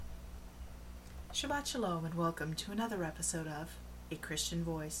Shabbat Shalom and welcome to another episode of A Christian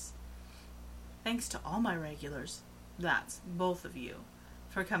Voice. Thanks to all my regulars, that's both of you,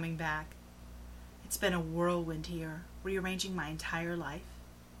 for coming back. It's been a whirlwind here, rearranging my entire life,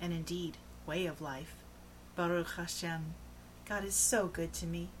 and indeed, way of life. Baruch Hashem, God is so good to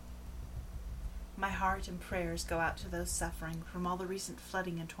me. My heart and prayers go out to those suffering from all the recent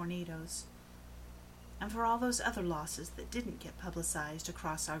flooding and tornadoes, and for all those other losses that didn't get publicized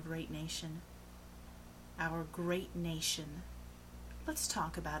across our great nation. Our great nation. Let's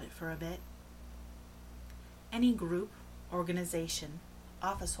talk about it for a bit. Any group, organization,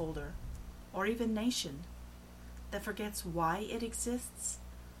 office holder, or even nation that forgets why it exists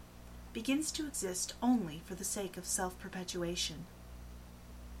begins to exist only for the sake of self-perpetuation.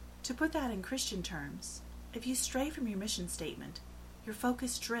 To put that in Christian terms, if you stray from your mission statement, your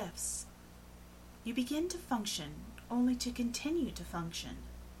focus drifts. You begin to function only to continue to function.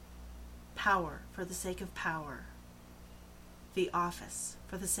 Power for the sake of power. The office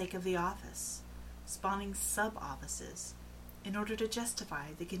for the sake of the office, spawning sub-offices in order to justify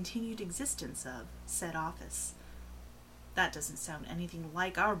the continued existence of said office. That doesn't sound anything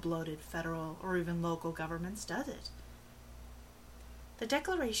like our bloated federal or even local governments, does it? The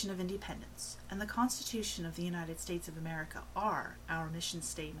Declaration of Independence and the Constitution of the United States of America are our mission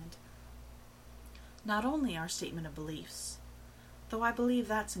statement. Not only our statement of beliefs, though I believe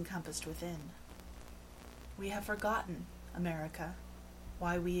that's encompassed within. We have forgotten, America,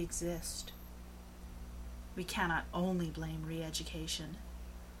 why we exist. We cannot only blame re-education.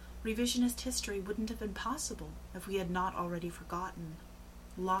 Revisionist history wouldn't have been possible if we had not already forgotten,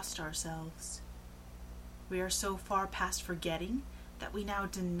 lost ourselves. We are so far past forgetting that we now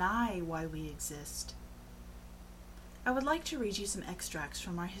deny why we exist. I would like to read you some extracts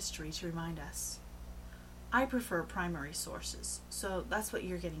from our history to remind us. I prefer primary sources, so that's what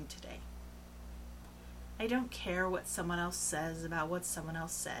you're getting today. I don't care what someone else says about what someone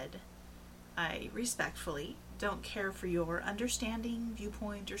else said. I respectfully don't care for your understanding,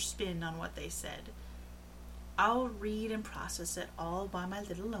 viewpoint, or spin on what they said. I'll read and process it all by my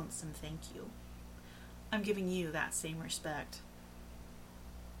little lonesome, thank you. I'm giving you that same respect.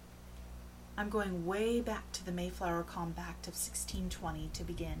 I'm going way back to the Mayflower Compact of 1620 to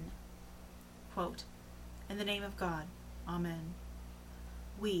begin. Quote, "In the name of God, Amen.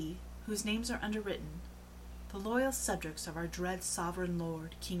 We, whose names are underwritten, the loyal subjects of our dread sovereign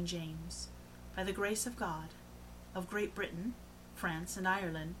Lord, King James, by the grace of God, of Great Britain, France, and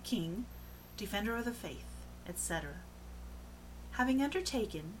Ireland, King, Defender of the Faith, etc., having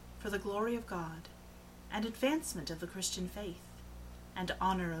undertaken, for the glory of God, and advancement of the Christian faith, and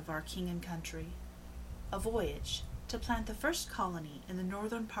honor of our King and country, a voyage to plant the first colony in the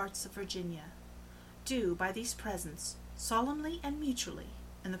northern parts of Virginia, do by these presents solemnly and mutually,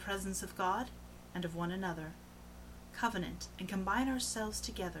 in the presence of God and of one another, covenant and combine ourselves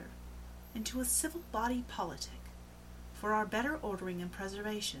together into a civil body politic for our better ordering and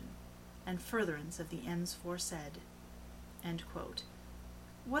preservation and furtherance of the ends foresaid." End quote.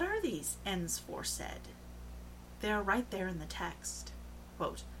 What are these ends foresaid? They are right there in the text.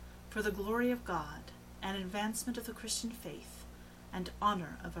 Quote, "For the glory of God and advancement of the Christian faith and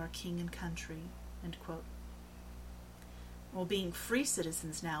honor of our King and country." End quote. Well, being free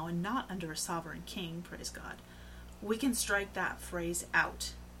citizens now and not under a sovereign king, praise God, we can strike that phrase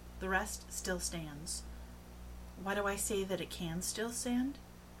out. The rest still stands. Why do I say that it can still stand?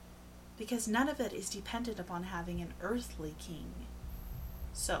 Because none of it is dependent upon having an earthly king.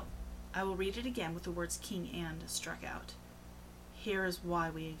 So, I will read it again with the words king and struck out. Here is why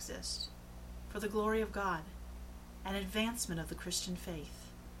we exist. For the glory of God, and advancement of the Christian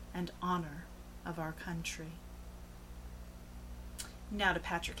faith, and honor of our country. Now to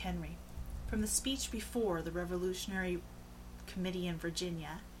Patrick Henry, from the speech before the Revolutionary Committee in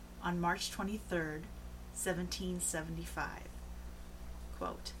Virginia on March 23, 1775.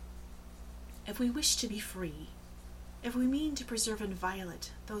 Quote, "If we wish to be free, if we mean to preserve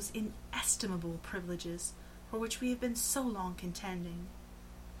inviolate those inestimable privileges for which we have been so long contending,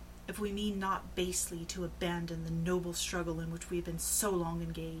 if we mean not basely to abandon the noble struggle in which we have been so long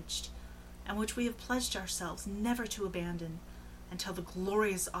engaged, and which we have pledged ourselves never to abandon until the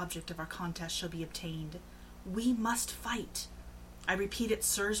glorious object of our contest shall be obtained, we must fight. I repeat it,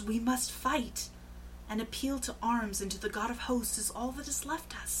 sirs, we must fight. An appeal to arms and to the God of hosts is all that is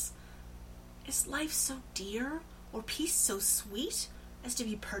left us. Is life so dear, or peace so sweet, as to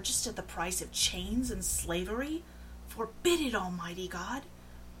be purchased at the price of chains and slavery? Forbid it, Almighty God.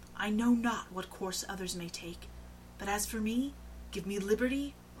 I know not what course others may take, but as for me, give me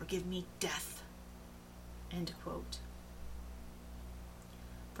liberty or give me death." End quote.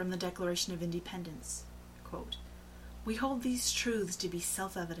 from the Declaration of Independence, quote, "We hold these truths to be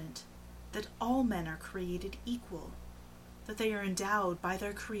self-evident, that all men are created equal, that they are endowed by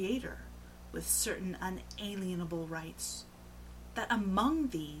their Creator with certain unalienable rights, that among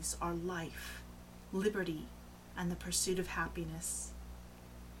these are life, liberty, and the pursuit of happiness.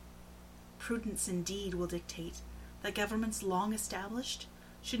 Prudence indeed will dictate that governments long established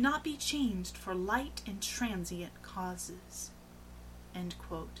should not be changed for light and transient causes." End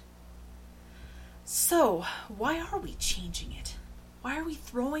quote. So, why are we changing it? Why are we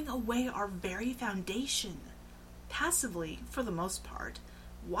throwing away our very foundation, passively, for the most part,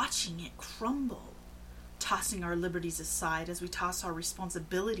 watching it crumble, tossing our liberties aside as we toss our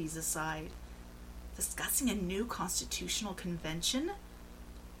responsibilities aside, discussing a new constitutional convention,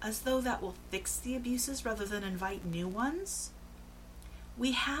 as though that will fix the abuses rather than invite new ones?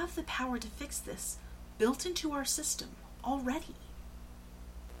 We have the power to fix this built into our system already.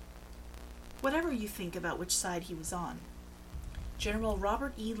 Whatever you think about which side he was on, General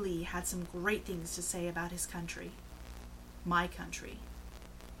Robert E. Lee had some great things to say about his country. My country.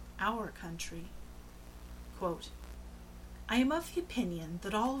 Our country. Quote, "I am of the opinion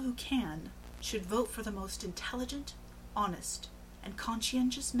that all who can should vote for the most intelligent, honest, and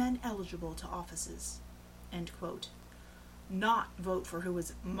conscientious men eligible to offices." End quote. Not vote for who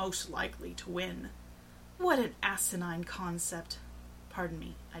is most likely to win. What an asinine concept. Pardon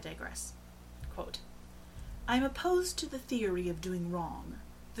me, I digress. Quote, "I am opposed to the theory of doing wrong.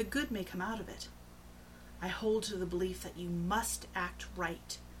 The good may come out of it. I hold to the belief that you must act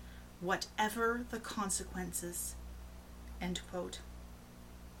right, whatever the consequences." End quote.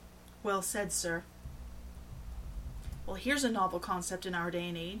 Well said, sir. Well, here's a novel concept in our day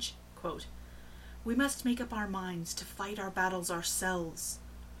and age. Quote, "We must make up our minds to fight our battles ourselves,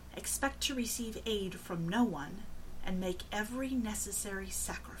 expect to receive aid from no one, and make every necessary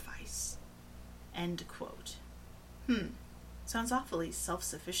sacrifice." End quote. Sounds awfully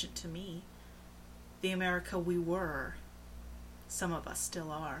self-sufficient to me. The America we were, some of us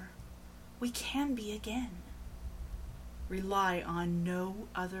still are, we can be again. Rely on no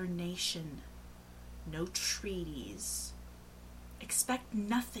other nation, no treaties. Expect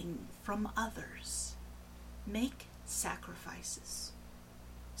nothing from others. Make sacrifices.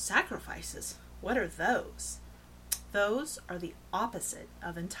 Sacrifices? What are those? Those are the opposite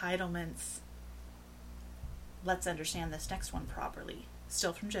of entitlements. Let's understand this next one properly.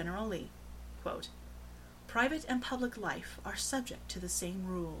 Still from General Lee. Quote, "Private and public life are subject to the same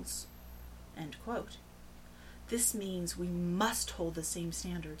rules." End quote. This means we must hold the same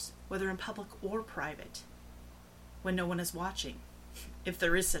standards, whether in public or private, when no one is watching, if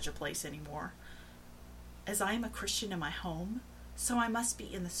there is such a place anymore. As I am a Christian in my home, so I must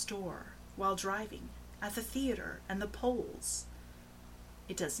be in the store, while driving, at the theater, and the polls.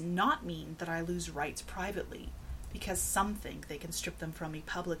 It does not mean that I lose rights privately, because some think they can strip them from me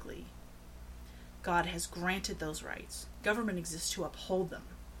publicly. God has granted those rights. Government exists to uphold them.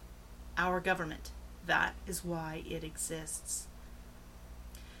 Our government. That is why it exists.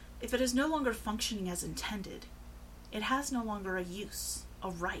 If it is no longer functioning as intended, it has no longer a use, a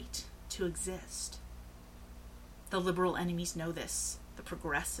right to exist. The liberal enemies know this, the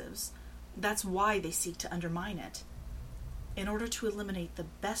progressives. That's why they seek to undermine it, in order to eliminate the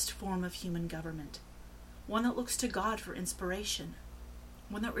best form of human government, one that looks to God for inspiration,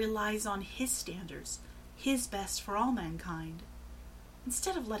 one that relies on His standards, His best for all mankind.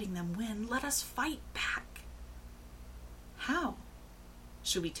 Instead of letting them win, let us fight back. How?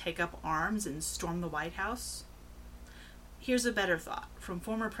 Should we take up arms and storm the White House? Here's a better thought from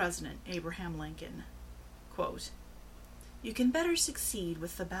former President Abraham Lincoln. Quote, "You can better succeed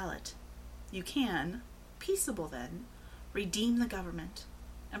with the ballot. You can, peaceable then, redeem the government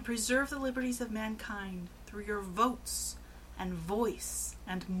and preserve the liberties of mankind through your votes and voice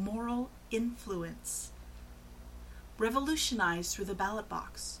and moral influence. Revolutionize through the ballot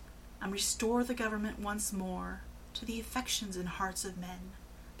box and restore the government once more to the affections and hearts of men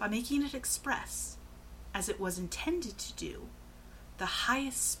by making it express, as it was intended to do, the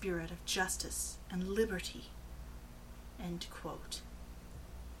highest spirit of justice and liberty." End quote.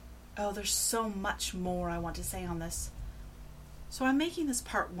 Oh, there's so much more I want to say on this. So I'm making this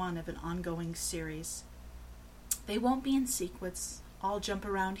part one of an ongoing series. They won't be in sequence. I'll jump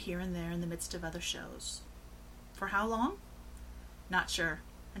around here and there in the midst of other shows. For how long? Not sure.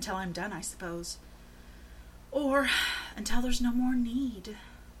 Until I'm done, I suppose. Or until there's no more need.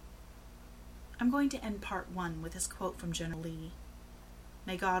 I'm going to end part one with this quote from General Lee.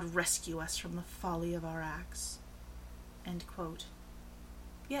 "May God rescue us from the folly of our acts." End quote.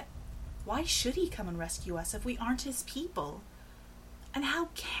 Yet, why should He come and rescue us if we aren't His people? And how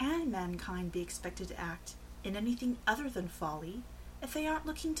can mankind be expected to act in anything other than folly if they aren't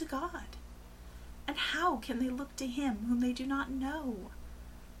looking to God? And how can they look to him whom they do not know?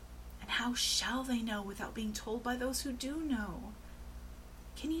 And how shall they know without being told by those who do know?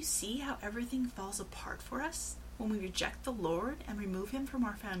 Can you see how everything falls apart for us when we reject the Lord and remove him from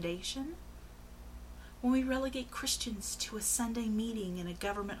our foundation? When we relegate Christians to a Sunday meeting in a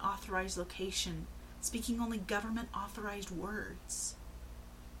government-authorized location, speaking only government-authorized words?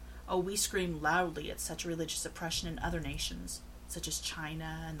 Oh, we scream loudly at such religious oppression in other nations, such as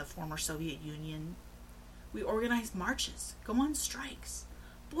China and the former Soviet Union. We organize marches, go on strikes,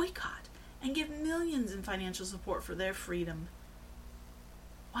 boycott, and give millions in financial support for their freedom.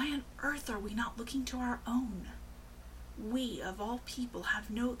 Why on earth are we not looking to our own? We, of all people, have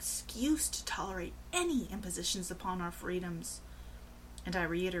no excuse to tolerate any impositions upon our freedoms. And I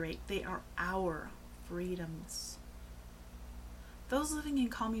reiterate, they are our freedoms. Those living in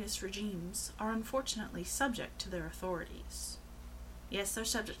communist regimes are unfortunately subject to their authorities. Yes, they're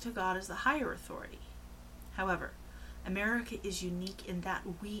subject to God as the higher authority. However, America is unique in that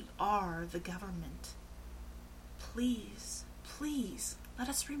we are the government. Please, please, let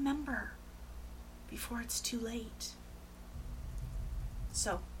us remember before it's too late.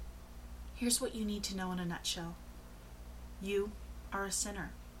 So, here's what you need to know in a nutshell. You are a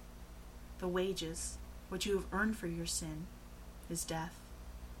sinner. The wages, what you have earned for your sin, is death.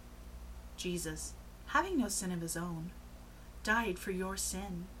 Jesus, having no sin of his own, died for your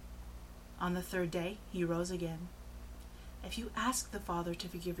sin. On the third day, he rose again. If you ask the Father to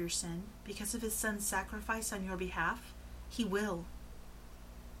forgive your sin because of his Son's sacrifice on your behalf, he will.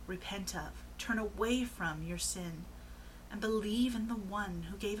 Repent of, turn away from your sin, and believe in the one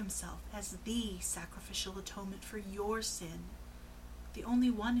who gave himself as the sacrificial atonement for your sin, the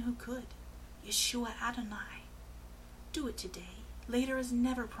only one who could, Yeshua Adonai. Do it today. Later is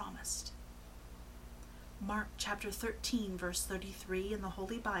never promised. Mark chapter 13, verse 33 in the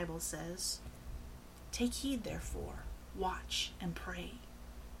Holy Bible says, "Take heed, therefore, watch and pray,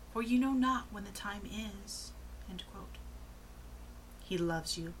 for you know not when the time is." End quote. He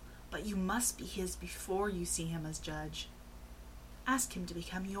loves you, but you must be his before you see him as judge. Ask him to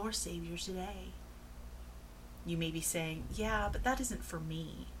become your Savior today. You may be saying, "Yeah, but that isn't for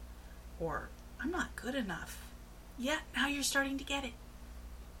me," or "I'm not good enough." Yeah, now you're starting to get it.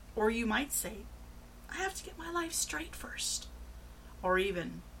 Or you might say, "I have to get my life straight first." Or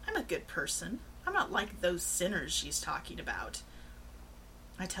even, "I'm a good person. I'm not like those sinners she's talking about."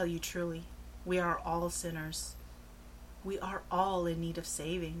 I tell you truly, we are all sinners. We are all in need of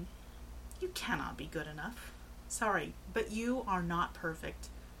saving. You cannot be good enough. Sorry, but you are not perfect.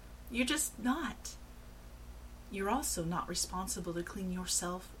 You're just not. You're also not responsible to clean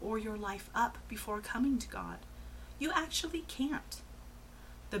yourself or your life up before coming to God. You actually can't.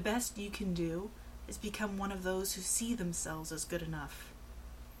 The best you can do is become one of those who see themselves as good enough.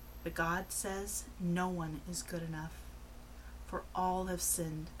 But God says no one is good enough, for all have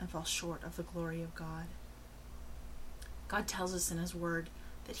sinned and fall short of the glory of God. God tells us in his word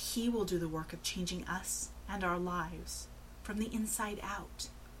that he will do the work of changing us and our lives from the inside out.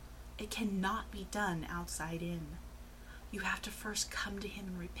 It cannot be done outside in. You have to first come to him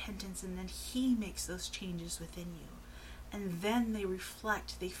in repentance, and then he makes those changes within you. And then they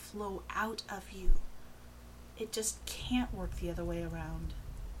reflect, they flow out of you. It just can't work the other way around.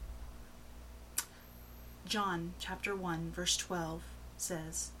 John chapter 1 verse 12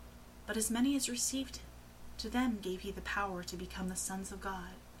 says, "But as many as received him, to them gave he the power to become the sons of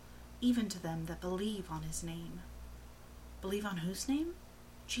God, even to them that believe on his name." Believe on whose name?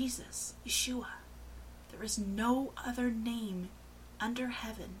 Jesus, Yeshua. There is no other name under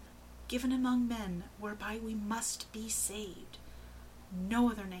heaven given among men whereby we must be saved. No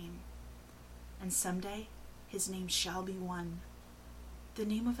other name. And someday his name shall be one. The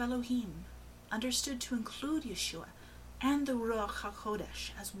name of Elohim, understood to include Yeshua and the Ruach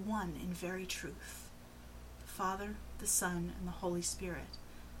HaKodesh as one in very truth. The Father, the Son, and the Holy Spirit.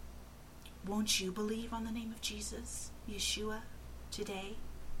 Won't you believe on the name of Jesus, Yeshua, today?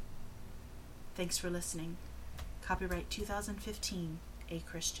 Thanks for listening. Copyright 2015, A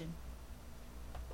Christian.